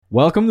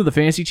Welcome to the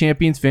Fantasy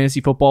Champions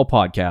Fantasy Football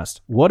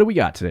Podcast. What do we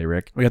got today,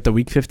 Rick? We got the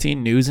Week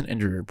 15 news and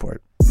injury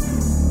report.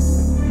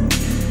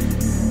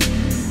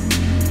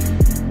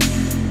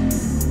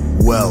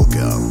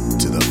 Welcome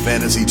to the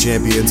Fantasy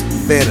Champions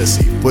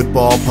Fantasy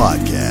Football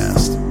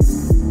Podcast.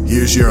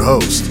 Here's your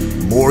host,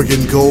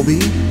 Morgan Colby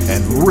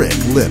and Rick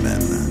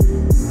Lemon.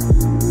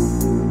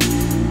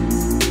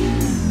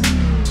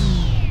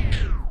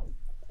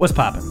 What's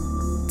poppin'?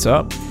 What's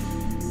up?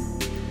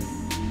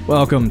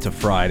 Welcome to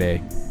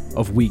Friday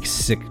of week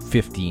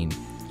 15.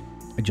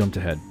 I jumped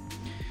ahead.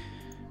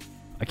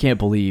 I can't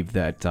believe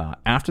that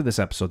after this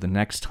episode, the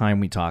next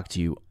time we talk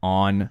to you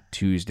on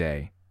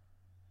Tuesday,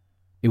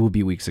 it will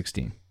be week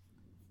 16.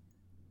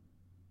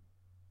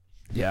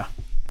 Yeah.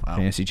 Wow.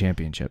 Fantasy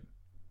Championship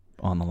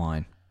on the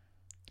line.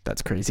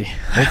 That's crazy.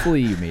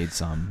 Hopefully you made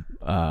some.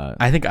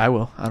 I think I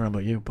will. I don't know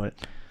about you, but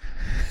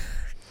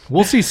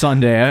We'll see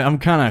Sunday. I'm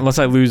kind of... unless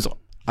I lose,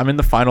 I'm in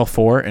the final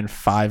four in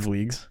 5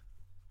 leagues.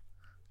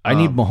 I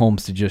need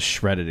Mahomes to just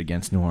shred it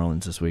against New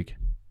Orleans this week.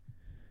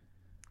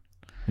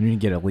 I need to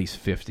get at least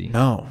 50.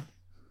 No.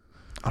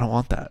 I don't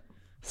want that.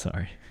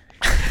 Sorry.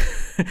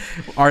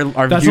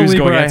 Our That's views only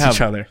go where I against have-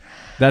 each other.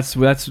 That's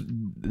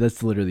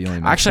literally the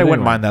only... Actually, I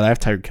wouldn't mind that. I have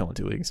Tyreek Hill in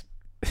 2 leagues.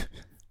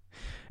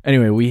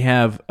 Anyway, we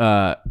have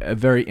a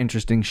very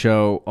interesting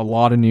show, a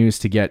lot of news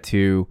to get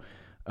to.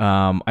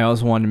 I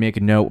also wanted to make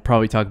a note. We'll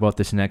probably talk about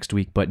this next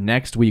week, but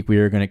next week we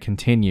are going to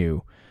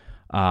continue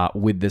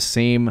with the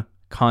same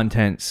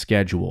content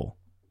schedule.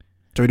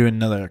 So we're doing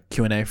another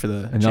Q&A for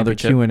the Another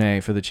championship?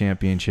 Q&A for the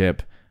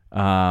championship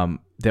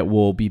that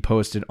will be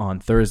posted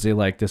on Thursday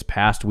like this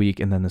past week,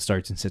 and then the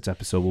Starts and Sits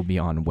episode will be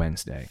on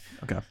Wednesday.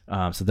 Okay.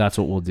 So that's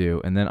what we'll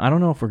do. And then I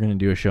don't know if we're going to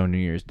do a show New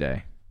Year's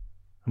Day.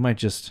 I might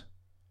just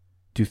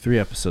do 3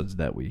 episodes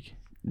that week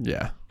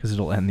Yeah. because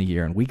it'll end the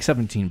year, and week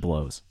 17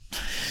 blows.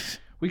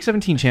 Week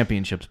 17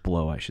 championships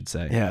blow, I should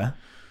say. Yeah.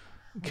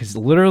 Because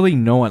literally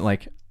no one,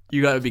 like...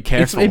 You got to be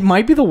careful It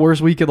might be the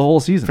worst week of the whole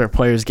season. for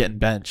players getting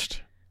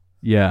benched.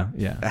 Yeah.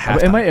 At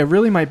halftime. It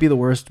really might be the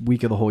worst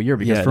week of the whole year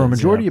because Yeah, for a it is,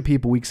 majority yeah. of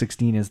people, week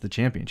 16 is the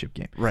championship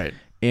game. Right.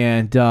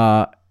 And,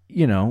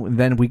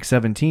 then week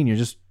 17, you're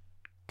just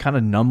kind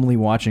of numbly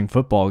watching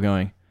football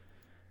going,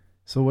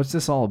 so what's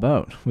this all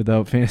about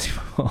without fantasy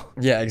football?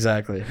 Yeah,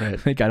 exactly.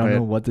 Right. Like, I don't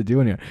know what to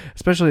do anymore.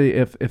 Especially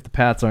if the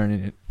Pats aren't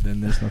in it,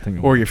 then there's nothing.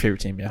 Or your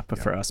favorite team, yeah. But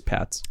for us,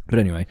 Pats. But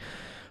anyway,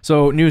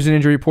 so news and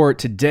injury report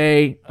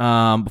today.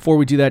 Before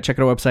we do that, check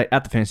out our website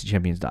at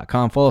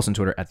thefantasychampions.com. Follow us on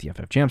Twitter at the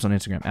FFChamps, on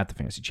Instagram at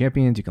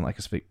thefantasychampions. You can like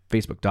us at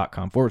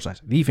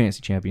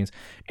facebook.com/thefantasychampions.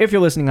 If you're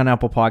listening on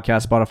Apple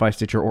Podcasts, Spotify,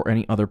 Stitcher, or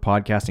any other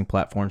podcasting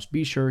platforms,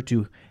 be sure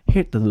to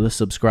hit the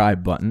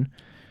subscribe button.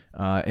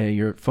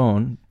 Your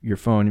phone,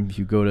 if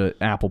you go to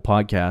Apple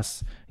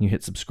Podcasts and you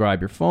hit subscribe,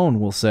 your phone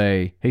will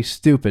say, "Hey,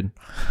 stupid,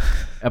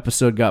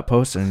 episode got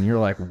posted," and you're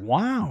like,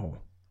 "Wow,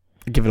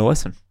 Give it a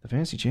listen. the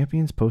Fantasy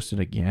Champions posted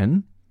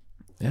again."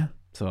 Yeah.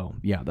 So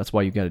yeah, that's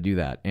why you got to do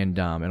that, and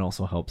it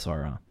also helps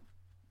our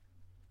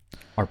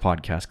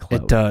podcast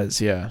clout. It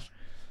does, yeah.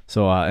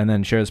 So and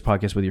then share this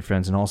podcast with your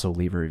friends, and also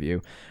leave a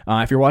review.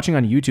 If you're watching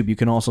on YouTube, you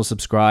can also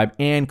subscribe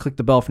and click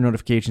the bell for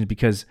notifications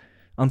because,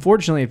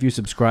 unfortunately, if you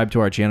subscribe to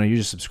our channel, you're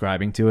just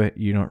subscribing to it.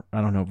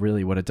 I don't know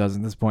really what it does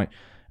at this point.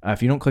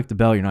 If you don't click the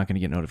bell, you're not going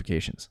to get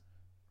notifications.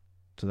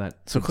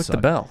 So click the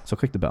bell. So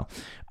click the bell.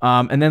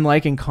 And then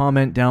like and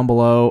comment down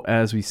below.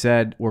 As we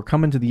said, we're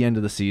coming to the end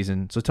of the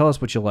season. So tell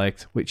us what you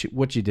liked, what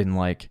you didn't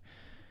like,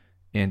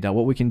 and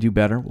what we can do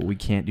better, what we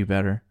can't do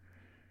better.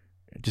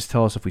 Just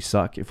tell us if we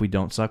suck. If we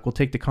don't suck, we'll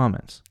take the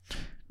comments.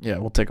 Yeah,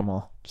 we'll take them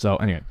all. So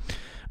anyway,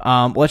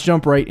 let's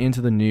jump right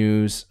into the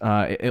news.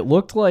 It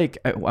looked like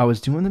I was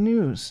doing the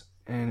news,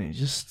 and I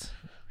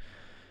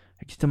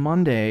get to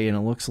Monday, and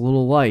it looks a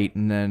little light,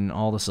 and then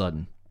all of a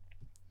sudden,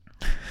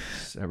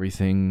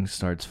 everything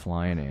starts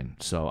flying in.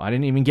 So I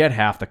didn't even get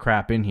half the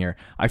crap in here.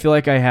 I feel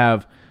like I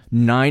have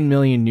 9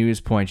 million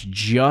news points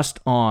just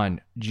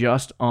on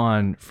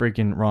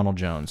freaking Ronald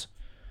Jones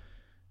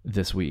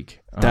this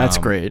week. That's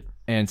great.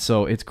 And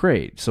so it's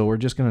great. So we're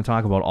just going to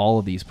talk about all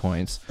of these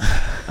points.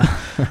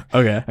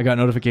 Okay. I got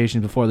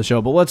notifications before the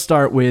show, but let's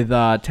start with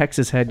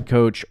Texans head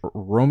coach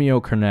Romeo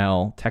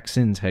Crennel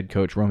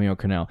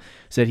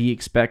said he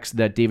expects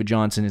that David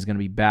Johnson is going to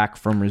be back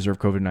from reserve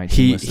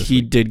COVID-19 list this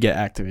He week. did get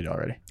activated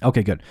already.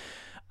 Okay, good.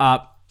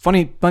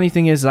 Funny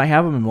thing is I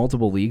have him in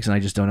multiple leagues and I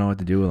just don't know what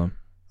to do with him.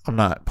 I'm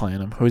not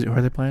playing him. Who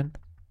are they playing?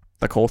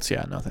 The Colts?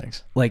 Yeah, no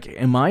thanks. Like,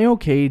 am I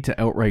okay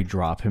to outright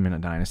drop him in a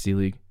dynasty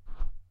league?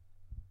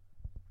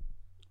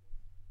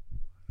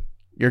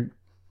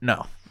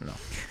 No,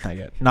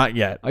 not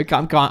yet. I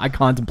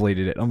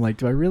contemplated it. I'm like,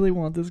 do I really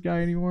want this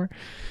guy anymore?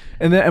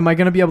 And then am I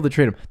going to be able to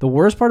trade him? The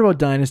worst part about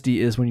dynasty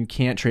is when you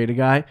can't trade a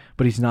guy,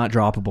 but he's not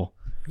droppable.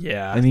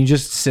 Yeah. And then you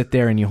just sit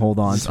there and you hold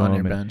on He's to on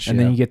him. your bench, and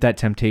then yeah. you get that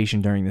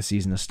temptation during the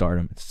season to start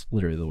him. It's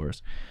literally the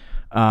worst.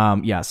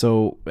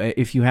 So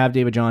if you have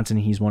David Johnson,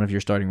 he's one of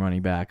your starting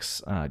running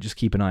backs. Just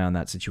keep an eye on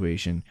that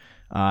situation.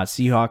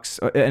 Seahawks,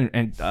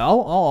 and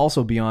I'll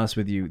also be honest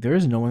with you, there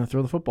is no one to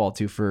throw the football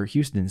to for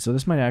Houston, so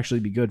this might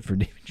actually be good for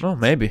David Johnson. Oh,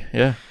 maybe,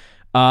 yeah.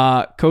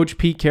 Coach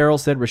Pete Carroll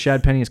said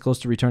Rashad Penny is close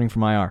to returning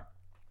from IR.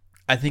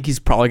 I think he's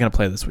probably going to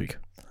play this week.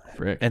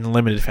 Frick. In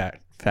limited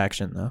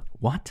faction, though.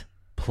 What?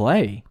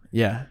 Play?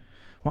 Yeah.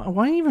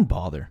 Why even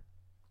bother?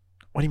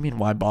 What do you mean,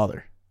 why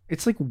bother?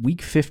 It's like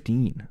week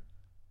 15.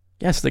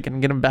 Yeah, so they can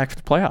get him back for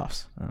the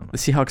playoffs. The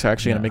Seahawks are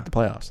actually going to make the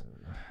playoffs.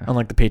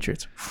 Unlike the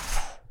Patriots.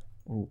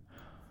 Ooh.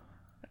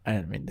 I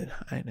didn't mean to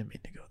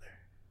go there.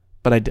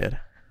 But I did.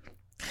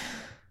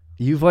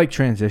 You've like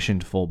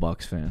transitioned full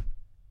Bucks fan.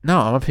 No,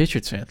 I'm a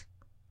Patriots fan.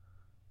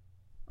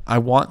 I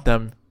want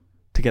them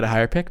to get a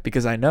higher pick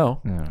because I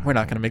know we're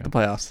not going to make the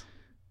playoffs.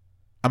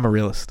 I'm a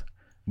realist.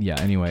 Yeah,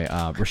 anyway,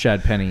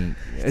 Rashad Penny,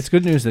 it's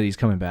good news that he's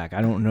coming back.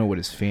 I don't know what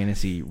his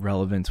fantasy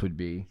relevance would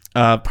be.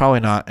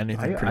 Probably not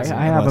anything crazy.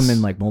 I have him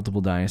in like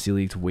multiple dynasty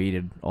leagues,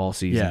 weighted all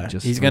season. Yeah,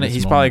 just he's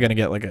probably gonna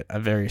get like a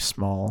very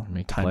small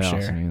make the time playoffs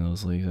share in any of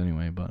those leagues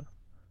anyway. But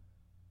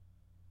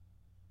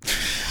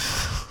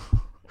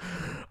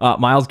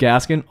Myles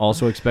Gaskin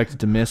also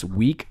expected to miss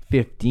week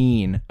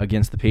 15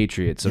 against the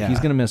Patriots, so he's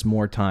gonna miss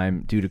more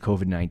time due to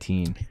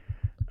COVID-19.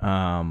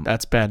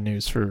 That's bad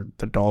news for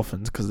the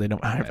Dolphins because they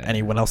don't have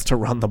anyone else to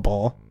run the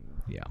ball.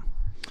 Yeah.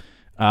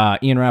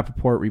 Ian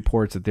Rappaport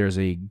reports that there's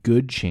a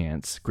great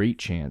chance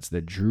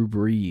that Drew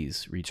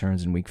Brees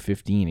returns in week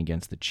 15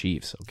 against the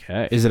Chiefs.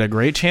 Okay. Is it a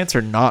great chance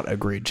or not a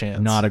great chance?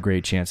 Not a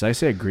great chance. I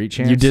say a great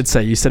chance.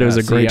 You said it was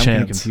a great chance. I'm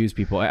going to confuse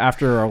people.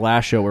 After our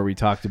last show where we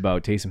talked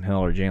about Taysom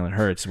Hill or Jalen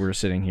Hurts, we're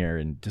sitting here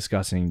and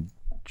discussing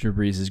Drew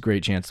Brees'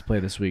 great chance to play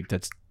this week.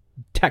 That's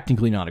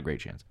technically not a great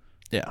chance.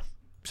 Yeah.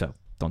 So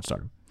don't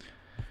start him.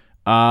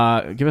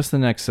 Give us the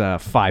next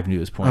 5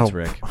 news points,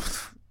 Rick.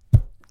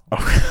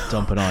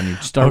 Dump it on you.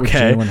 Start with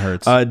Jalen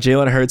Hurts.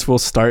 Jalen Hurts will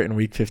start in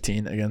week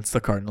 15 against the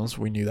Cardinals.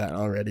 We knew that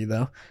already,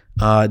 though.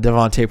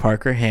 Devontae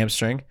Parker,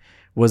 hamstring,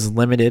 was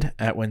limited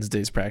at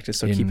Wednesday's practice,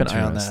 so keep an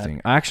eye on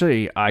that.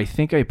 Actually, I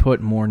think I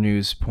put more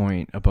news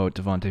point about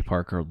Devontae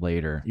Parker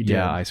later. You did.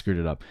 Yeah, I screwed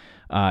it up.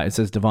 It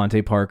says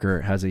Devontae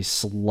Parker has a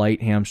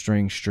slight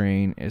hamstring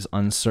strain, is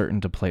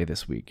uncertain to play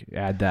this week.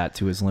 Add that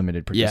to his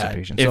limited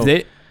participation.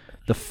 Yeah,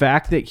 the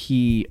fact that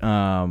he,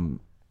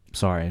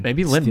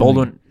 maybe Lynn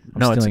Bowden.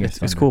 No,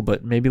 it's cool,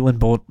 but maybe Lynn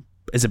Bowden.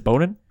 Is it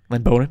Bowden?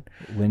 Lynn Bowden?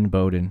 Lynn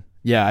Bowden.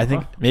 Yeah, I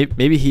think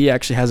maybe he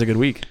actually has a good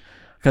week.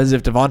 Because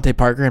if Devontae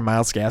Parker and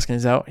Myles Gaskin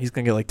is out, he's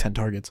going to get like 10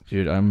 targets.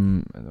 Dude,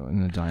 I'm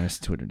in the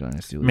Twitter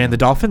dynasty. Man, the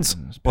Dolphins,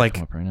 like,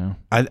 right now.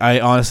 I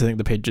honestly think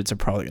the Patriots are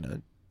probably going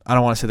to, I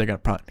don't want to say they're going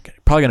to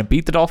probably going to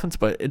beat the Dolphins,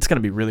 but it's going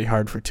to be really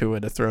hard for Tua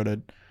to throw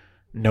to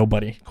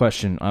nobody.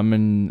 Question, I'm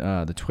in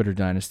the Twitter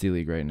dynasty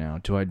league right now.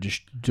 Do I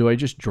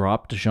just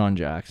drop Deshaun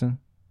Jackson?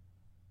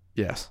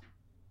 Yes.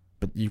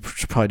 But you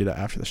should probably do that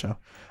after the show.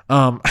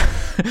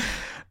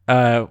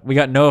 We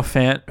got Noah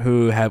Fant,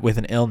 who had with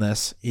an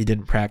illness. He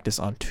didn't practice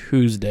on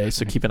Tuesday,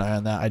 so keep an eye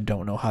on that. I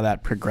don't know how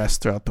that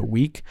progressed throughout the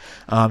week.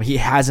 He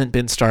hasn't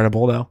been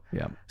startable though.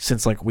 Yeah.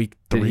 Since like week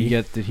 3.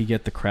 Did he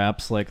get the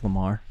craps like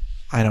Lamar?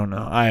 I don't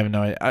know. I have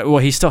no idea. Well,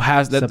 he still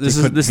has that. This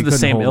is the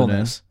same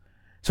illness.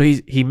 So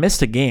he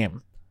missed a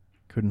game.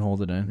 Couldn't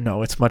hold it in.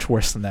 No, it's much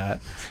worse than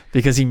that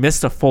because he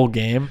missed a full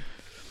game,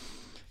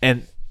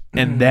 and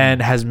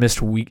then has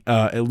missed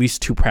at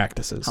least 2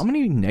 practices. How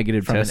many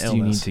negative tests do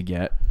you need to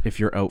get if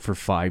you're out for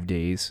 5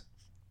 days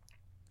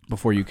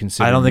before you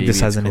consider? I don't think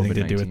this has anything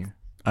to do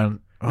with.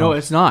 No,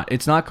 it's not.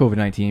 It's not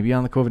COVID-19. Be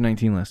on the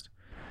COVID-19 list.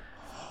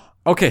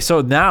 Okay,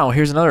 so now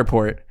here's another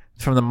report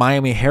from the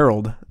Miami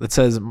Herald that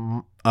says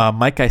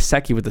Mike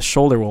Gesicki with the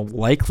shoulder will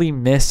likely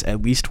miss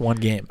at least 1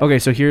 game. Okay,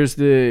 so here's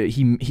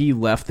he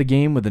left the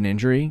game with an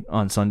injury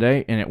on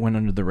Sunday, and it went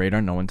under the radar.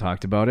 No one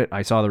talked about it.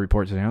 I saw the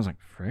report today. I was like,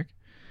 frick.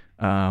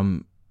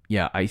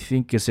 Yeah, I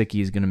think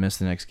Gesicki is going to miss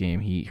the next game.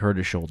 He hurt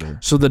his shoulder.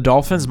 So the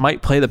Dolphins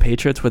might play the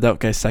Patriots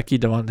without Gesicki,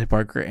 Devontae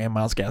Parker, and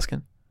Myles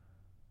Gaskin?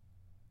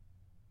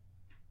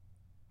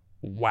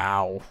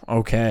 Wow.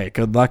 Okay.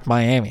 Good luck,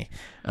 Miami.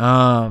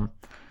 Oh,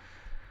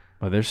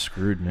 they're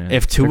screwed, man.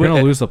 If Tua, they're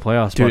going to lose the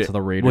playoff spot to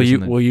the Raiders.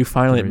 Will you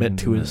finally admit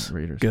Tua's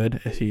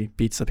good if he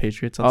beats the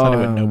Patriots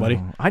outside of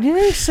nobody? I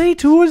didn't say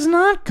Tua's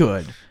not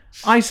good.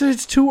 I said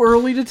it's too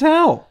early to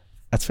tell.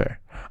 That's fair.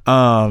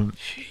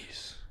 Jeez.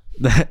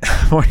 The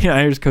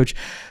 49ers coach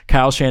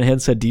Kyle Shanahan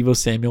said Deebo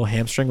Samuel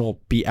hamstring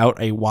will be out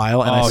a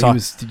while.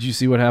 And did you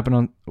see what happened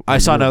on? I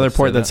saw another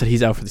report that said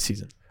he's out for the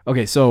season.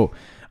 Okay, so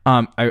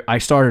I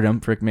started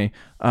him, frick me,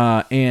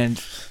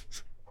 and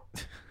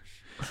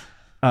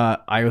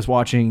I was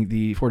watching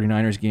the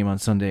 49ers game on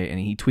Sunday, and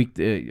he tweaked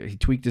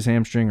his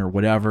hamstring or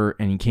whatever,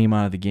 and he came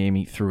out of the game.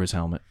 He threw his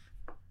helmet.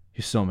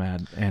 He's so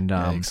mad.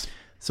 And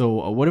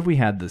so what have we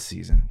had this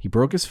season? He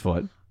broke his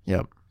foot.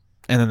 Yep.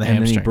 And then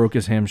hamstring. Then he broke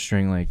his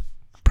hamstring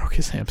broke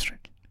his hamstring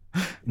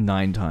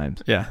 9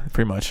 times. Yeah,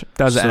 pretty much.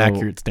 That was an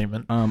accurate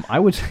statement. I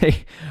would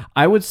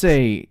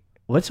say.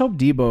 Let's hope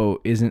Deebo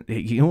isn't.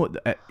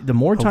 The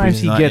more times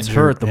he gets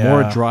hurt, the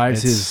more it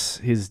drives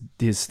his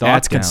stock down.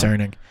 That's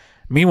concerning.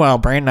 Meanwhile,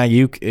 Brandon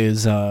Ayuk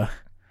is, I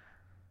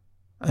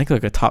think,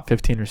 like a top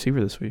 15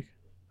 receiver this week.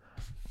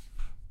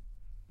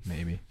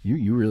 Maybe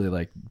you really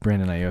like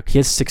Brandon Ayuk. He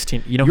has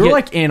 16. You're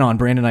like in on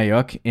Brandon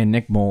Ayuk, and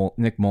Nick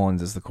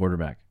Mullins is the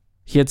quarterback.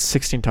 He had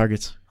 16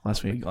 targets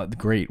last week.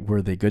 Great.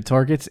 Were they good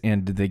targets?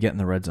 And did they get in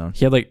the red zone?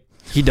 He had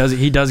he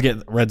does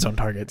get red zone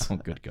targets. Oh,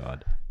 good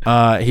God.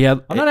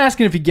 I'm not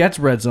asking if he gets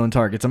red zone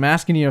targets. I'm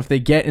asking you if they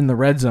get in the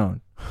red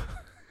zone.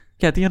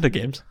 Yeah, at the end of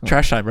games.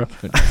 Trash time, bro.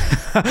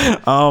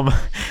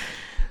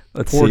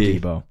 Let's Poor see.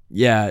 Debo.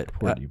 Yeah.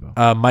 Poor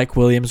Debo. Mike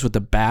Williams with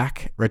the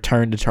back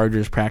returned to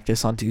Chargers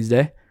practice on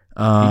Tuesday.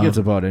 He gets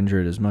about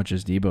injured as much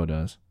as Debo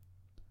does.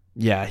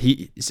 Yeah,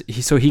 he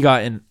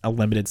got in a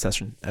limited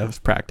session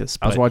of practice.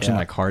 I was watching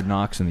like Hard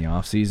Knocks in the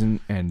offseason,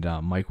 and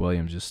Mike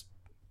Williams just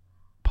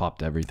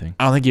popped everything.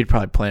 I don't think you'd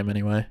probably play him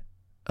anyway.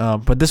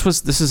 But this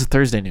is a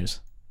Thursday news.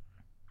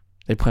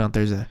 They play on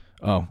Thursday.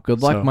 Oh,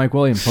 good luck, Mike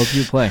Williams. Hope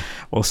you play.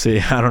 We'll see.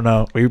 I don't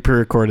know. We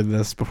pre-recorded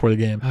this before the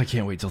game. I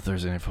can't wait till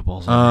Thursday Night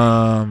Football's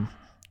over.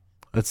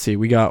 Let's see.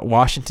 We got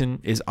Washington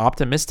is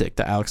optimistic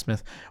that Alex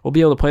Smith will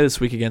be able to play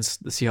this week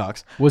against the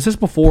Seahawks. Was this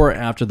before or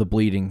after the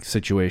bleeding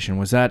situation?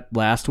 Was that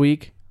last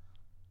week?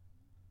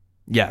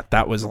 Yeah,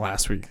 that was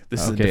last week.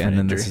 This is a okay, different and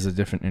then injury. this is a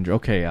different injury.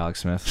 Okay,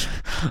 Alex Smith.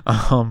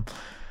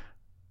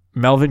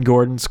 Melvin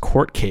Gordon's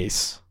court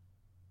case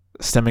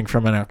stemming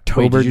from an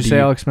October. Wait, did you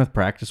say Alex Smith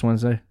practiced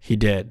Wednesday? He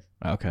did.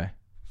 Okay.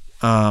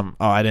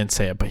 I didn't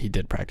say it, but he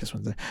did practice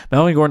Wednesday.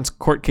 Melvin Gordon's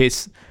court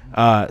case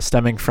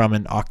stemming from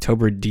an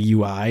October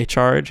DUI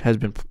charge has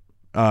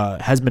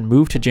been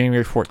moved to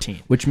January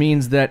 14th. Which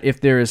means that if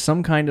there is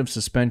some kind of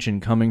suspension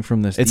coming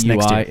from this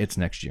DUI, it's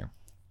next year.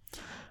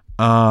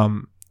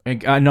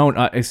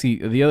 I see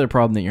the other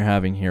problem that you're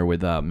having here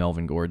with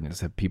Melvin Gordon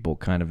is that people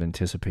kind of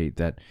anticipate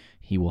that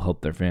he will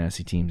help their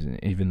fantasy teams,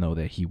 even though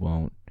that he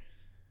won't.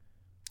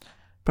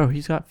 Bro,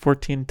 he's got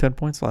 10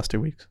 points the last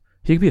 2 weeks.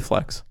 He could be a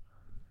flex.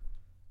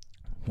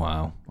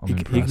 Wow. He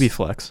could be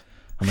flex.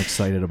 I'm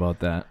excited about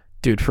that.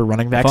 Dude, for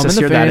running backs this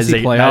year, that is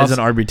an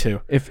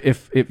RB2.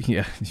 If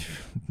yeah,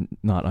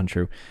 not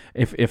untrue.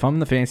 If I'm in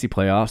the fantasy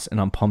playoffs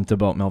and I'm pumped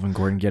about Melvin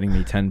Gordon getting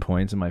me 10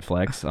 points in my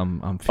flex, I'm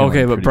feeling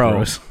okay, but bro,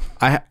 gross.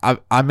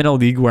 I'm in a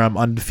league where I'm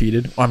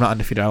undefeated. Well, I'm not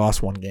undefeated. I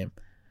lost one game,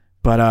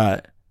 but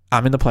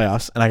I'm in the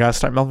playoffs and I gotta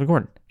start Melvin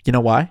Gordon. You know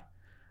why?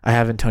 I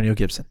have Antonio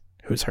Gibson,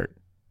 who's hurt.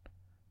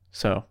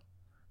 So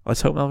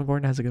let's hope Melvin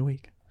Gordon has a good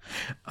week.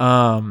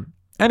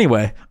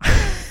 Anyway,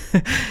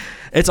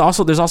 there's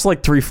also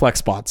like 3 flex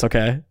spots.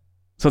 Okay.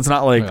 So it's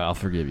not like I'll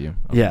forgive you.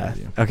 Forgive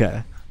you.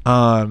 Okay.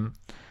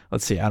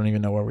 Let's see. I don't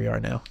even know where we are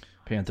now.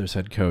 Panthers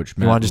head coach.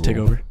 You want to just take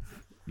over?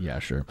 Yeah,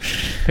 sure.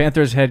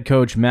 Panthers head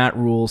coach Matt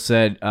Rule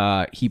said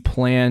he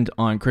planned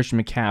on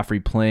Christian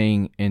McCaffrey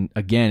playing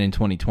again in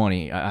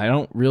 2020. I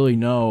don't really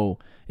know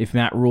if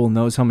Matt Rule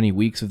knows how many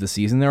weeks of the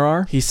season there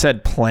are. He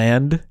said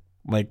planned,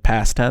 like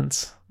past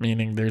tense,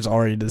 meaning there's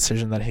already a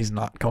decision that he's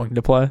not going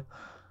to play.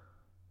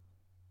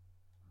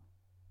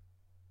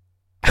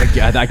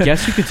 I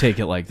guess you could take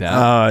it like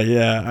that.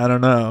 Yeah, I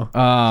don't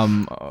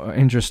know.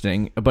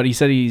 Interesting. But he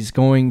said he's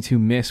going to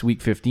miss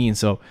week 15.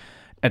 So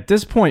at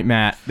this point,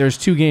 Matt, there's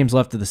 2 games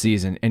left of the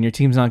season, and your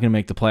team's not going to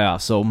make the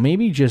playoffs. So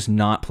maybe just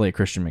not play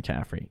Christian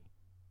McCaffrey.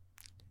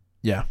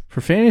 Yeah,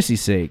 for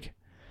fantasy's sake.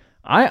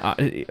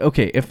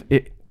 Okay.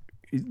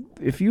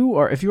 If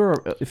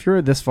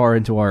you're this far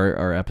into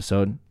our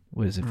episode,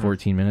 what is it,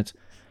 14 minutes,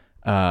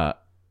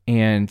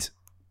 and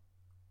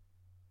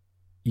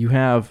you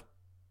have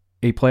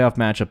a playoff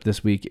matchup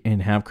this week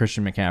and have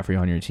Christian McCaffrey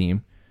on your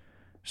team,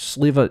 just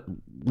leave a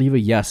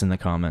yes in the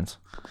comments.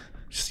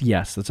 Just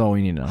yes, that's all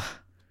we need to know.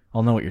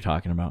 I'll know what you're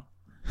talking about.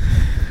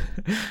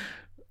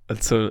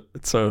 It's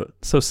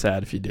so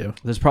sad if you do.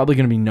 There's probably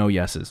going to be no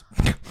yeses.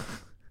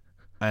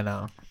 I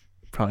know.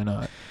 Probably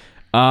not.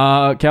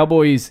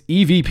 Cowboys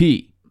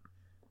EVP,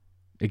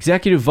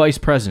 executive vice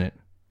president.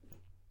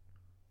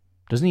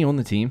 Doesn't he own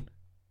the team?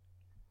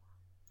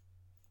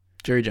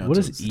 Jerry Jones. What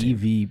does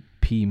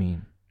EVP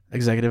mean?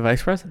 Executive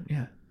vice president.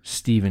 Yeah.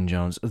 Stephen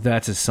Jones.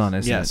 That's his son,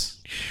 isn't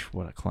yes. it?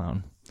 What a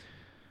clown.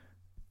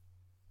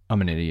 I'm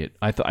an idiot.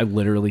 I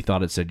literally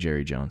thought it said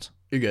Jerry Jones.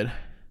 You're good.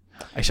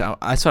 Actually,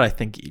 that's what I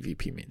think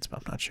EVP means, but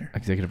I'm not sure.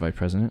 Executive vice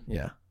president?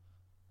 Yeah.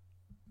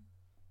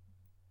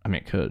 I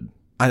mean, it could.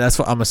 That's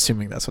what I'm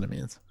assuming. That's what it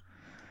means.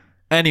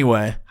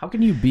 Anyway, how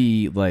can you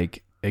be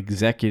like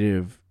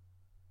executive?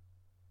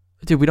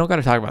 Dude, we don't got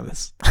to talk about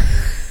this.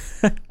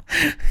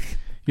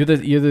 You're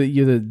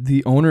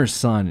the owner's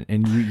son,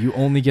 and you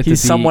only get to be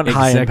someone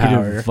high in power.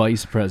 Executive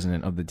vice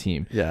president of the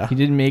team. Yeah, he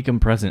didn't make him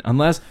president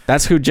unless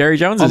that's who Jerry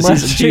Jones is.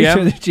 He's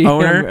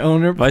GM,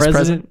 owner, vice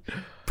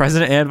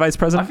president and vice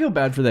president. I feel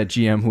bad for that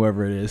GM,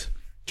 whoever it is.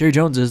 Jerry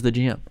Jones is the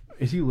GM.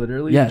 Is he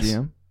literally the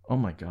GM? Oh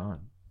my god,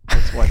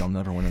 that's why they'll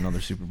never win another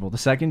Super Bowl. The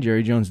second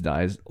Jerry Jones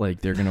dies, like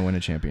they're gonna win a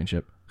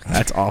championship.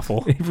 That's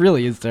awful. It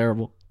really is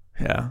terrible.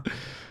 Yeah.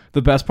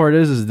 The best part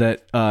is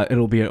that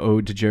it'll be an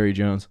ode to Jerry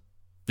Jones.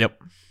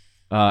 Yep.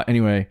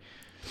 Anyway,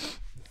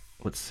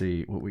 let's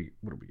see what do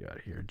we got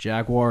here.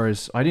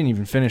 Jaguars. I didn't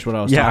even finish what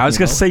I was. I was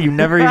gonna say you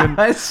never even.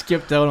 I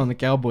skipped out on the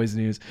Cowboys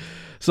news.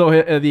 So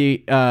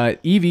the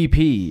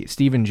EVP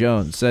Stephen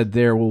Jones said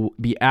there will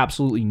be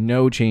absolutely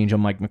no change on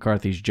Mike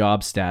McCarthy's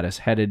job status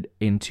headed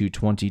into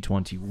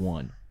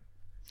 2021.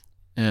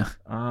 Yeah.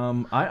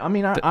 I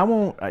mean I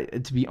won't.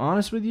 To be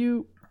honest with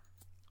you,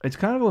 it's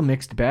kind of a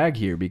mixed bag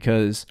here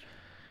because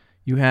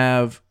you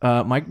have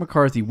Mike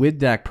McCarthy with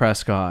Dak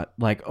Prescott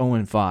like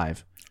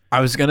 0-5. I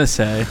was gonna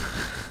say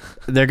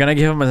they're gonna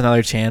give him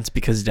another chance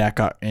because Dak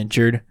got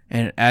injured,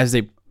 and as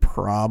they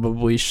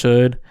probably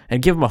should,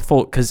 and give him a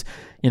full because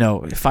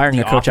firing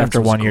a coach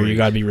after 1 year, you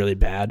gotta be really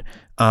bad.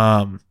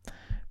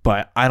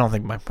 But I don't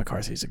think Mike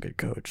McCarthy's a good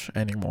coach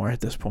anymore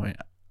at this point.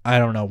 I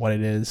don't know what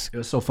it is. It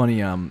was so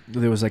funny.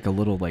 There was like a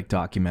little like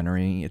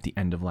documentary at the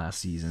end of last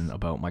season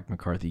about Mike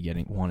McCarthy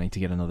wanting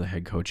to get another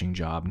head coaching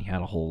job, and he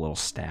had a whole little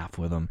staff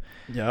with him.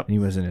 Yep. And he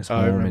was in his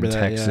home in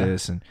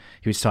Texas, and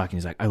he was talking.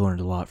 He's like, "I learned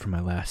a lot from my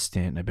last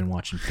stint, and I've been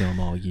watching film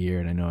all year,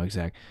 and I know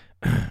exactly."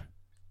 I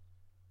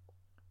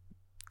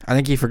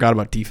think he forgot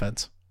about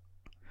defense.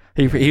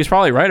 He was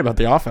probably right about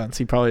the offense.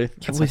 He probably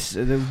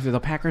the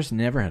Packers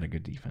never had a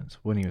good defense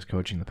when he was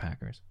coaching the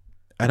Packers.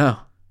 I know.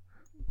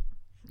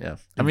 Yeah,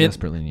 I mean,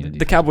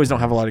 the Cowboys don't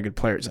have a lot of good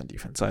players on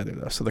defense either,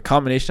 though. So the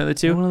combination of the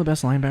two, one of the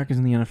best linebackers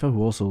in the NFL,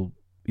 who also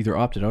either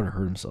opted out or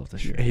hurt himself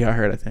this year. He got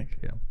hurt, I think.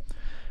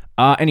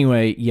 Yeah.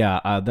 Anyway,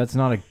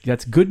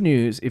 that's good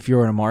news if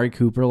you're an Amari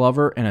Cooper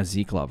lover and a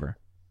Zeke lover.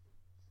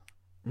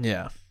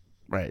 Yeah.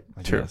 Right.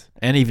 True.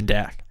 And even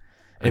Dak,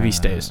 if he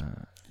stays.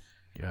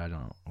 Yeah, I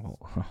don't.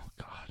 Oh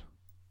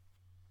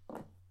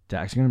God.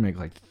 Dak's gonna make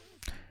like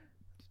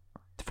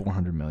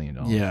 $400 million.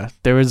 Yeah,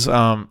 there was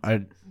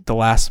the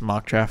last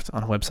mock draft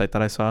on a website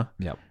that I saw.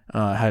 Yep.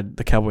 Had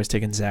the Cowboys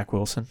taking Zach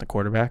Wilson, the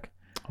quarterback.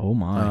 Oh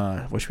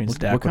my! Which means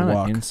Dak would walk.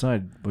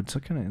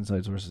 What kind of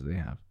inside sources do they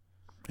have?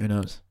 Who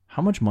knows?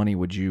 How much money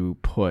would you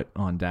put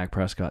on Dak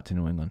Prescott to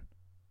New England?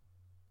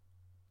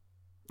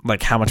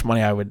 Like how much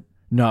money I would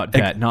not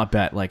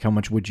bet. Like how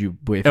much would you?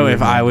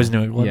 If I was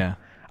New England, yeah.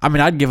 I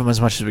mean, I'd give them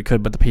as much as we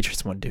could, but the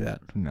Patriots wouldn't do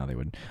that. No, they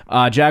wouldn't.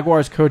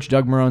 Jaguars coach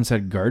Doug Marrone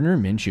said Gardner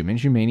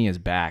Minshew Mania is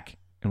back.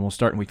 And we'll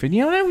start in week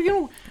 15. I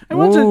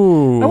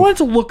wanted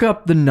to look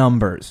up the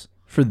numbers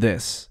for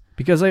this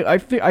because I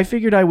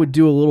figured I would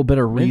do a little bit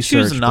of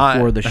research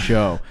before the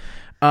show.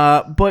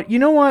 But you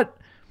know what?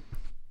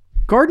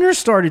 Gardner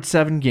started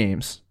 7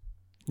 games.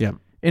 Yep.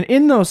 And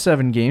in those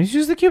 7 games, he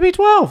was the QB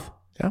 12.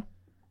 Yeah.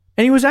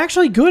 And he was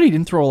actually good. He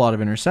didn't throw a lot of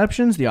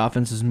interceptions. The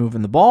offense is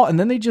moving the ball. And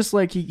then they just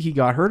like, he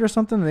got hurt or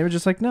something. And they were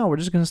just like, no, we're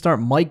just going to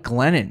start Mike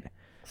Glennon.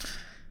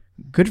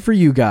 Good for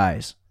you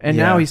guys. And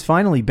now he's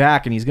finally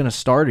back and he's going to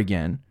start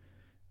again.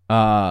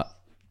 I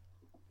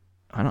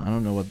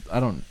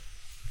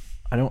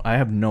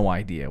have no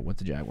idea what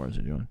the Jaguars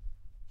are doing.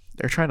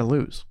 They're trying to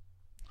lose.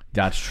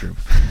 That's true.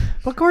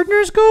 But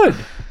Gardner's good.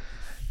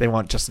 They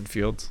want Justin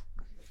Fields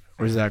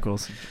or Zach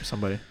Wilson or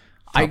somebody.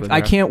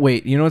 I can't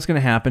wait. You know what's going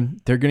to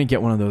happen? They're going to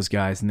get one of those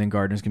guys, and then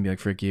Gardner's going to be like,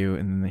 frick you,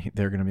 and then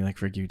they're going to be like,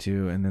 frick you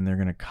too, and then they're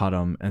going to cut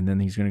him, and then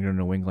he's going to go to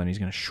New England, he's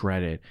going to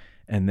shred it,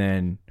 and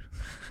then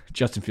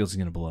Justin Fields is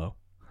going to blow.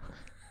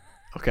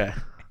 Okay.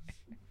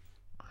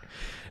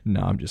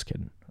 No, I'm just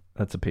kidding.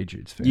 That's a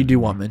Patriots fan. You do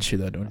want Minshew,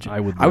 though, don't you? I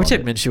would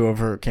take Minshew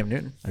over Cam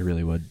Newton. I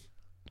really would.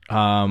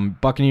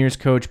 Buccaneers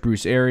coach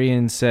Bruce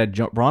Arians said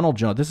Ronald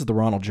Jones. This is the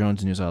Ronald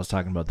Jones news I was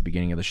talking about at the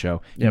beginning of the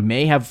show. He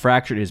may have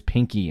fractured his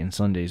pinky in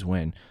Sunday's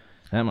win.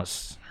 That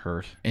must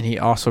hurt. And he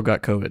also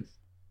got COVID.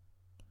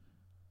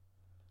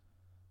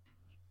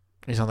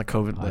 He's on the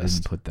COVID list. I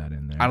didn't put that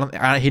in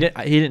there. He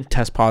didn't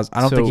test positive.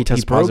 I don't think he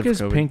tested positive. He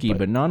broke his pinky,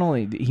 but not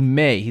only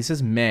he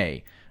says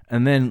may.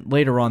 And then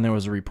later on, there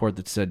was a report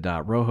that said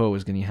Rojo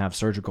was going to have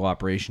surgical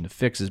operation to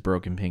fix his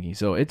broken pinky.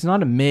 So it's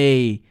not a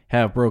may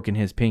have broken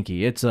his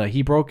pinky. It's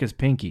he broke his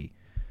pinky.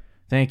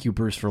 Thank you,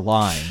 Bruce, for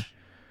lying.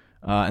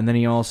 And then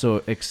he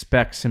also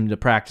expects him to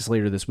practice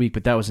later this week,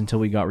 but that was until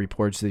we got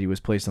reports that he was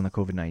placed on the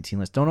COVID-19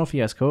 list. Don't know if he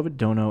has COVID.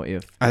 Don't know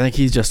if... I think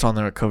he's just on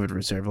the COVID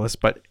reserve list,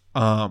 but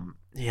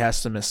he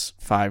has to miss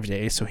 5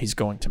 days, so he's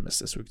going to miss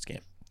this week's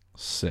game.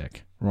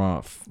 Sick.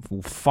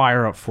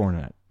 Fire up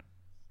Fournette.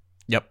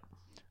 Yep.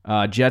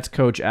 Jets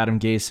coach Adam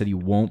Gase said he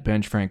won't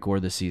bench Frank Gore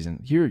this season.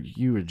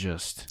 You were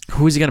just...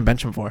 Who is he going to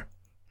bench him for?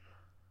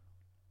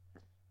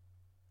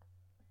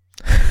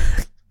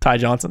 Ty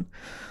Johnson?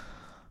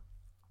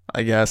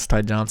 I guess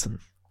Ty Johnson.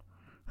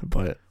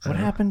 But what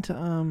happened to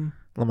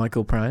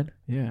LaMichael Prine?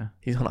 Yeah.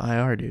 He's on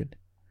IR, dude.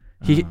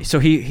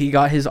 He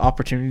got his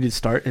opportunity to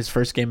start his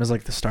first game as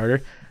like the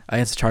starter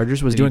against the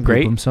Chargers. Was doing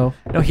great. Himself?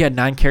 No, he had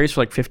 9 carries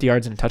for like 50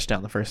 yards and a touchdown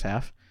in the first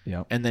half.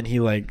 Yeah. And then he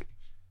like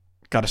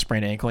got a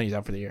sprained ankle and he's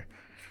out for the year.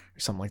 Or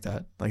something like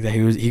that. Like that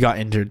he got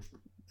injured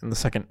in the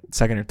second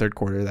or third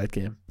quarter of that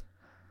game.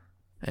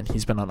 And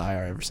he's been on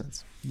IR ever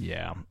since.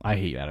 Yeah. I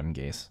hate Adam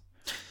Gase.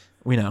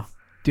 We know.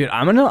 Dude,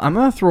 I'm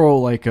gonna throw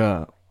like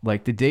the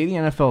day the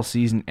NFL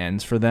season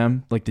ends for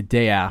them, like the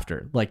day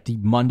after, like the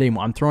Monday.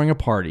 I'm throwing a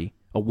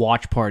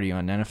watch party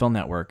on NFL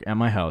Network at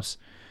my house,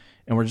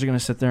 and we're just gonna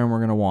sit there and we're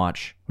gonna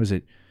watch. Was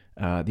it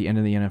the end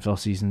of the NFL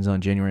season's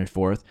on January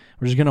 4th?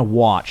 We're just gonna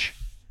watch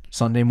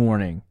Sunday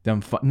morning.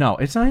 No,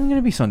 it's not even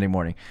gonna be Sunday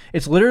morning.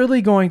 It's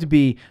literally going to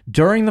be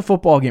during the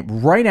football game,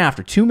 right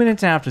after, 2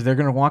 minutes after. They're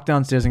gonna walk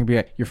downstairs and be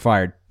like, "You're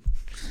fired."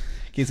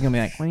 He's going to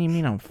be like, what do you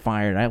mean I'm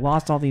fired? I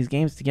lost all these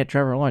games to get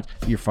Trevor Lawrence.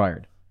 You're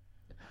fired.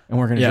 and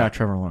we're going to Yeah. draft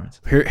Trevor Lawrence.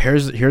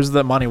 Here's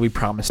the money we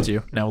promised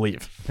you. Now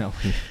leave. No.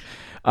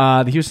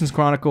 The Houston's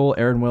Chronicle,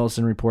 Aaron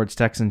Wilson reports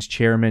Texans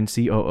chairman,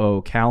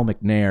 COO Cal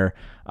McNair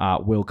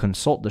will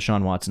consult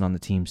Deshaun Watson on the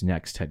team's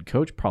next head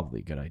coach.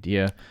 Probably a good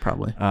idea.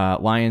 Probably.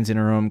 Lions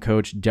interim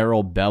coach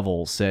Darrell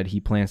Bevell said he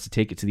plans to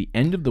take it to the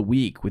end of the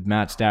week with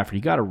Matt Stafford.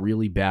 He got a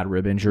really bad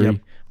rib injury. Yep.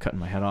 Cutting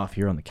my head off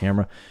here on the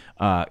camera.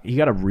 He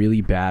got a really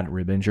bad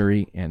rib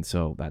injury, and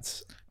so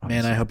that's...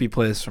 Man, I hope he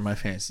plays for my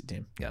fantasy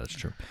team. Yeah, that's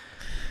true.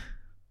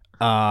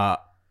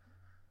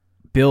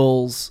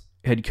 Bills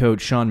head coach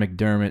Sean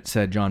McDermott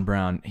said John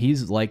Brown,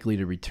 he's likely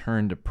to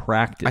return to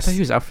practice. I thought he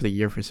was out for the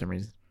year for some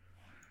reason.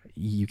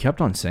 You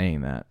kept on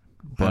saying that.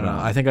 But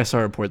I think I saw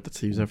a report that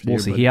he was out for the We'll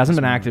year. see. but He hasn't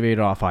been doesn't activated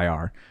off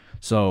IR.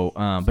 So,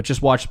 but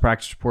just watch the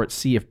practice report,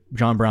 see if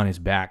John Brown is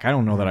back. I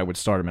don't know that I would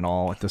start him at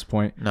all at this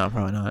point. matter. No,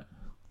 probably not.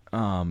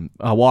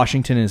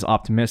 Washington is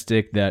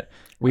optimistic that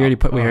We already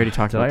talked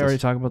did about I already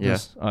this. talk about Yeah.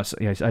 this?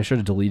 Yeah, I should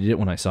have deleted it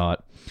when I saw it.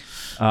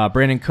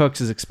 Brandon Cooks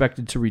is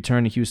expected to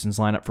return to Houston's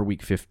lineup for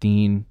Week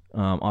 15.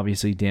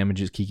 Obviously,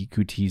 damages Kiki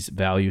Kuti's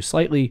value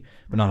slightly,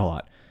 but not a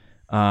lot.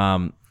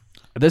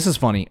 This is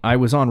funny. I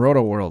was on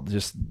Roto World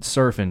just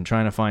surfing,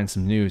 trying to find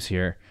some news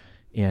here,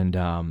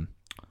 and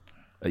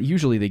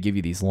usually they give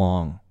you these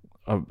long,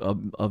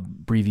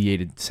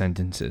 abbreviated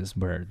sentences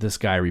where this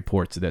guy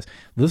reports this.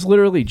 This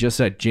literally just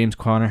said James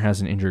Conner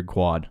has an injured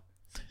quad.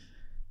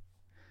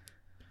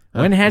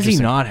 When has he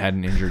not had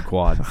an injured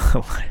quad?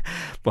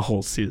 The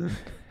whole season.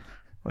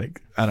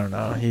 Like, I don't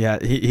know.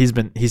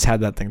 He's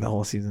had that thing the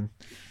whole season.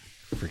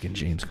 Freaking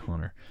James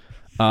Conner.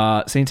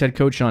 Saints head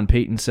coach Sean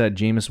Payton said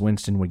Jameis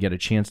Winston would get a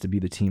chance to be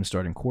the team's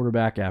starting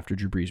quarterback after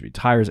Drew Brees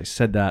retires. I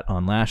said that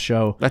on last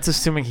show. That's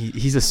assuming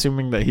he's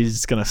assuming that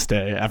he's gonna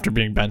stay after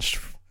being benched,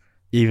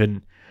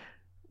 even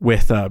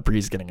with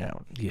Brees getting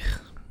out. Yeah.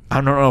 I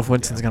don't know if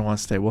Winston's gonna want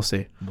to stay. We'll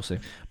see. We'll see.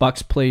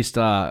 Bucks placed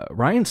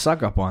Ryan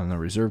Suckup on the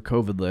reserve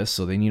COVID list,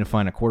 so they need to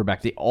find a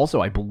quarterback. They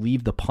also, I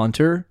believe, the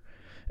punter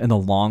and the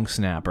long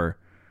snapper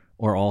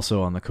are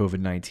also on the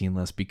COVID-19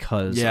 list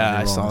because Yeah, they're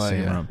I all saw in the that.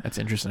 same Yeah. room. That's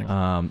interesting.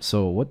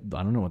 So what?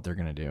 I don't know what they're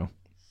gonna do.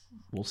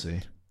 We'll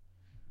see.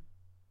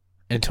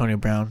 Antonio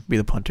Brown be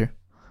the punter.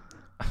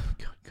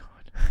 Good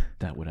God,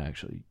 that would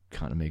actually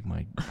kind of make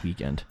my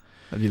weekend.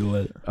 That'd be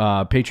lit.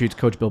 Patriots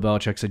coach Bill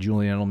Belichick said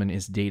Julian Edelman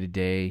is day to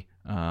day.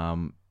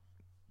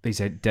 They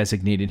said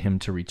designated him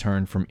to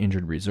return from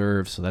injured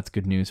reserve, so that's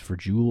good news for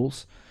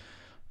Jules.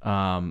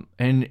 And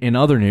in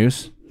other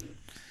news,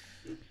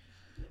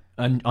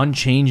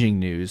 unchanging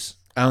news.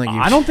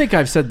 I don't think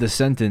I've said this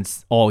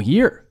sentence all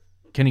year.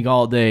 Kenny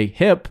Galladay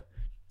hip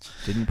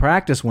didn't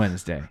practice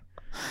Wednesday.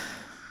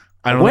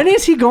 When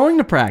is he going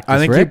to practice? I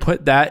think Rick? you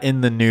put that in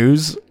the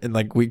news in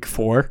like week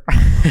 4,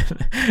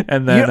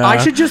 and then I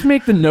should just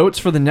make the notes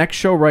for the next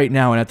show right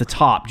now, and at the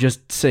top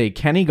just say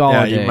Kenny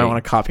Galladay. Yeah, you might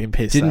want to copy and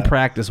paste. Didn't that.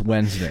 practice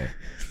Wednesday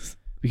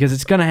because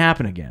it's going to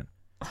happen again.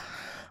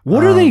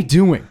 What are they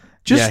doing?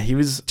 Just he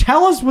was.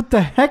 tell us what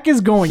the heck is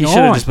going He on.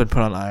 should have just been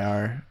put on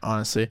IR.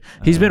 Honestly,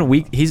 he's been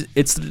weak.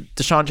 It's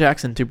Deshaun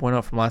Jackson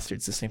 2.0 from last year.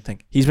 It's the same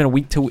thing. He's been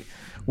week to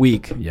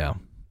week. Yeah,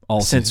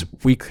 since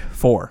week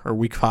 4 or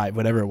week 5,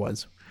 whatever it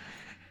was.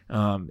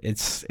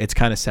 It's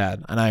kind of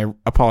sad, and I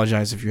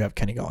apologize if you have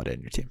Kenny Galladay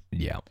in your team.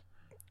 Yeah.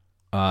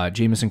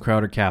 Jamison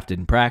Crowder calf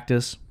didn't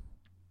practice,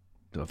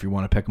 so if you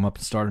want to pick him up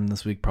and start him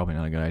this week, probably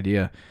not a good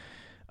idea.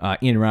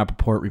 Ian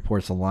Rappaport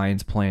reports the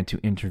Lions plan to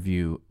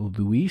interview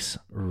Louis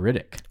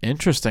Riddick.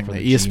 Interesting, For the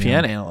the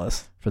ESPN GM.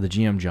 analyst. For the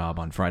GM job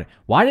on Friday.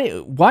 Why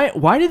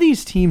do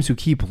these teams who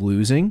keep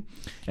losing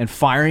and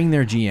firing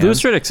their GMs Louis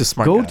Riddick's a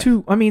smart guy.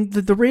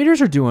 the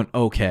Raiders are doing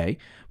okay,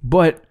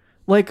 but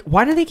like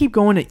why do they keep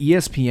going to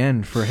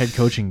ESPN for head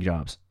coaching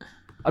jobs?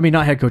 I mean,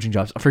 not head coaching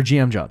jobs, for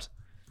GM jobs.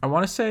 I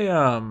want to say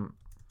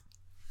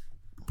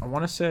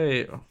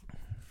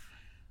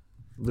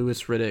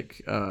Louis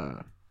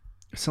Riddick.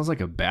 It sounds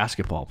like a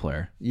basketball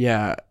player.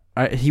 Yeah,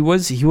 he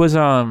was. I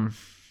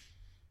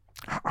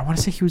want to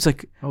say he was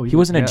like. Oh, he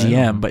wasn't a yeah,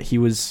 I know. GM, but he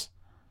was.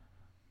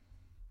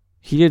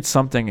 He did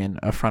something in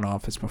a front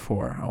office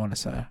before. I want to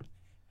say.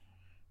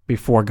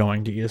 Before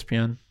going to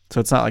ESPN, so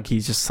it's not like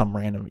he's just some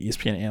random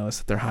ESPN analyst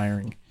that they're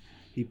hiring.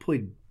 He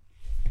played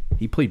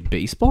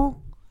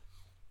baseball?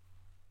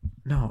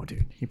 No,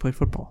 dude, he played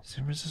football.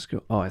 San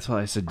Francisco. Oh, I thought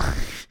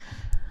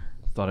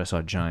I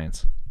saw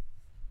Giants.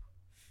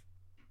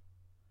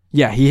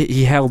 Yeah,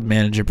 he held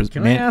manager.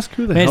 Can I ask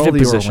who the hell management the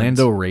positions.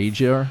 Orlando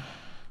Rage are?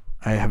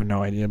 I have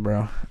no idea,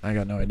 bro. I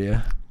got no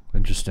idea.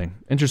 Interesting.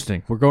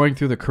 We're going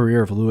through the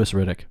career of Louis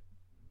Riddick.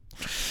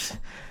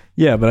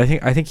 Yeah, but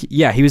I think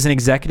he was an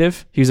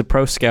executive. He was a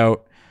pro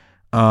scout,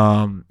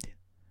 So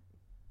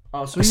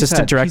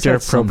assistant director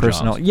of pro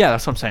personnel. Yeah,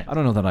 that's what I'm saying. I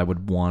don't know that I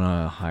would want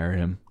to hire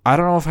him. I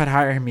don't know if I'd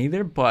hire him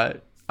either,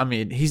 but I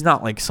mean, he's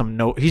not like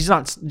he's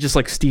not just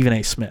like Stephen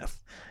A. Smith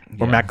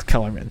or Yeah. Max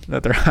Kellerman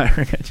that they're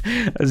hiring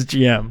as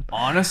GM.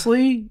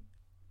 Honestly,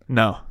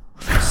 No.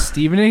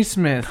 Stephen A.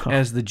 Smith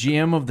as the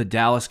GM of the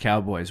Dallas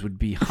Cowboys would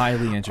be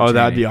highly entertaining. Oh,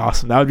 that'd be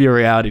awesome. That would be a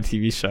reality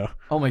TV show.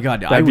 Oh my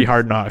god, That'd be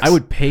Hard Knocks. I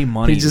would pay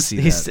money He's to see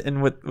he's that.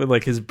 sitting with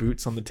like his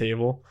boots on the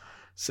table,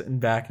 Sitting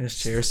back in his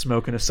chair,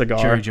 smoking a cigar.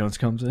 Jerry Jones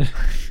comes in.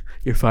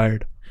 You're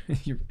fired.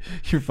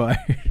 You're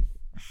fired.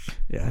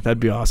 Yeah, that'd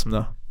be awesome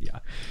though. Yeah.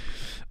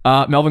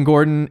 Melvin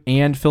Gordon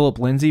and Phillip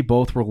Lindsay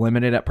both were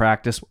limited at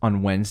practice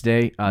on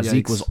Wednesday.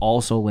 Zeke was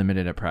also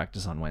limited at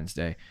practice on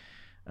Wednesday.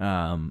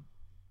 And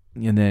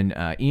then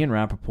Ian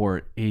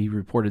Rappaport, he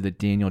reported that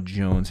Daniel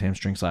Jones'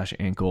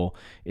 hamstring/ankle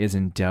is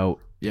in doubt.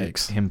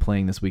 Yikes. Him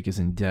playing this week is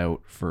in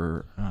doubt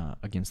for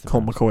against the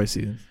Colt Rams. McCoy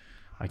season.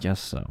 I guess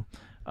so.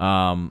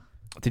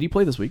 Did he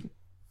play this week?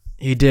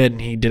 He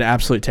did. He did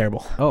absolutely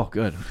terrible. Oh,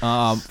 good.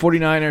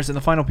 49ers, and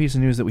the final piece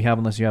of news that we have,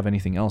 unless you have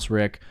anything else,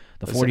 Rick,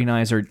 the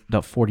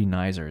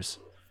 49ers.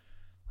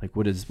 Like,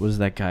 what is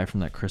that guy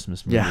from that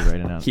Christmas movie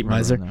right now? Heat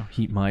Miser.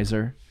 Heat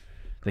Miser.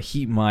 The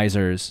Heat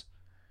Misers.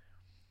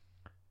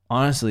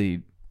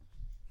 Honestly,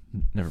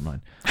 never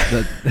mind.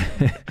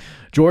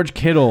 George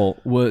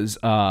Kittle was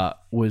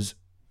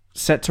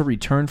set to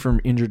return from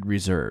injured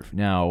reserve.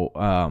 Now,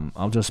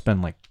 I'll just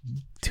spend like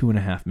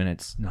 2.5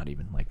 minutes, not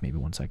even, like maybe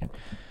 1 second.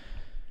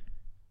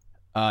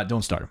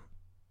 Don't start him.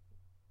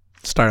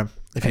 Start him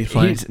if he's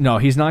playing.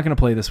 He's not going to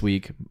play this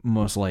week,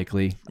 most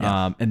likely.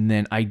 Yeah. And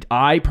then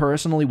I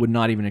personally would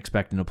not even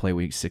expect him to play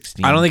week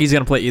 16. I don't think he's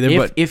going to play either.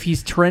 But if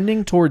he's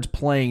trending towards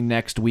playing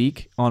next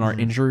week on our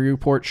injury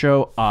report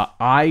show,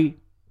 I,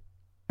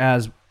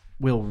 as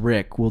will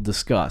Rick, will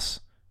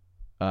discuss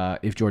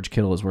if George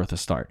Kittle is worth a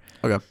start.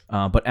 Okay.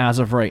 But as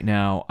of right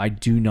now, I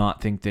do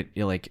not think that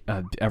he's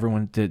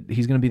going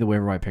to be the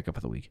waiver wire pickup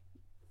of the week.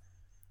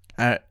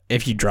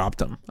 If you dropped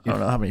him, I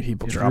don't know how many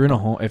people dropped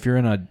him. If you're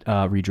in a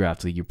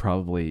redraft league,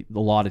 a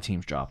lot of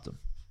teams dropped him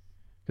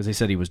because they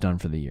said he was done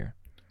for the year.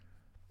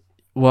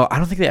 Well, I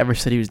don't think they ever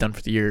said he was done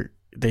for the year.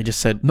 They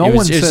just said no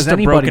one says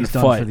anybody's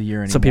done foot. for the year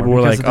anymore. Some people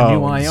were like, the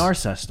new IR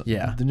system.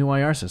 Yeah, the new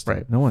IR system.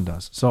 Right. No one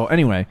does. So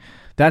anyway,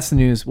 that's the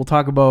news. We'll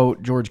talk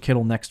about George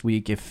Kittle next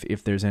week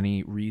if there's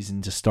any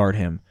reason to start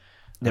him.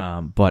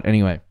 Yep. But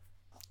anyway,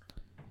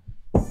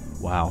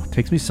 wow, it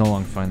takes me so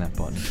long to find that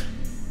button.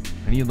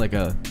 I need like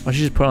a. Why don't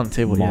you just put it on the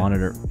table?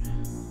 Monitor. Yeah.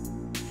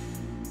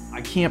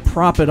 I can't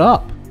prop it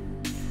up.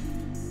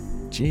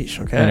 Jeez.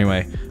 Okay.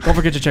 Anyway, don't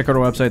forget to check out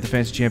our website,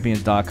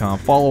 thefantasychampions.com.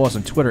 Follow us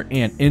on Twitter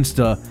and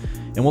Insta,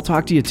 and we'll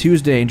talk to you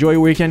Tuesday. Enjoy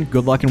your weekend.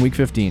 Good luck in Week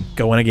 15.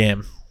 Go win a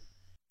game.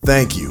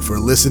 Thank you for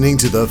listening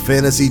to the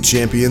Fantasy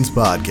Champions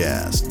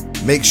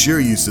Podcast. Make sure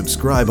you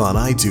subscribe on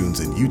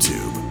iTunes and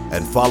YouTube,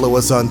 and follow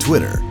us on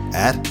Twitter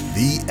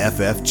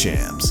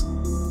 @TheFFChamps.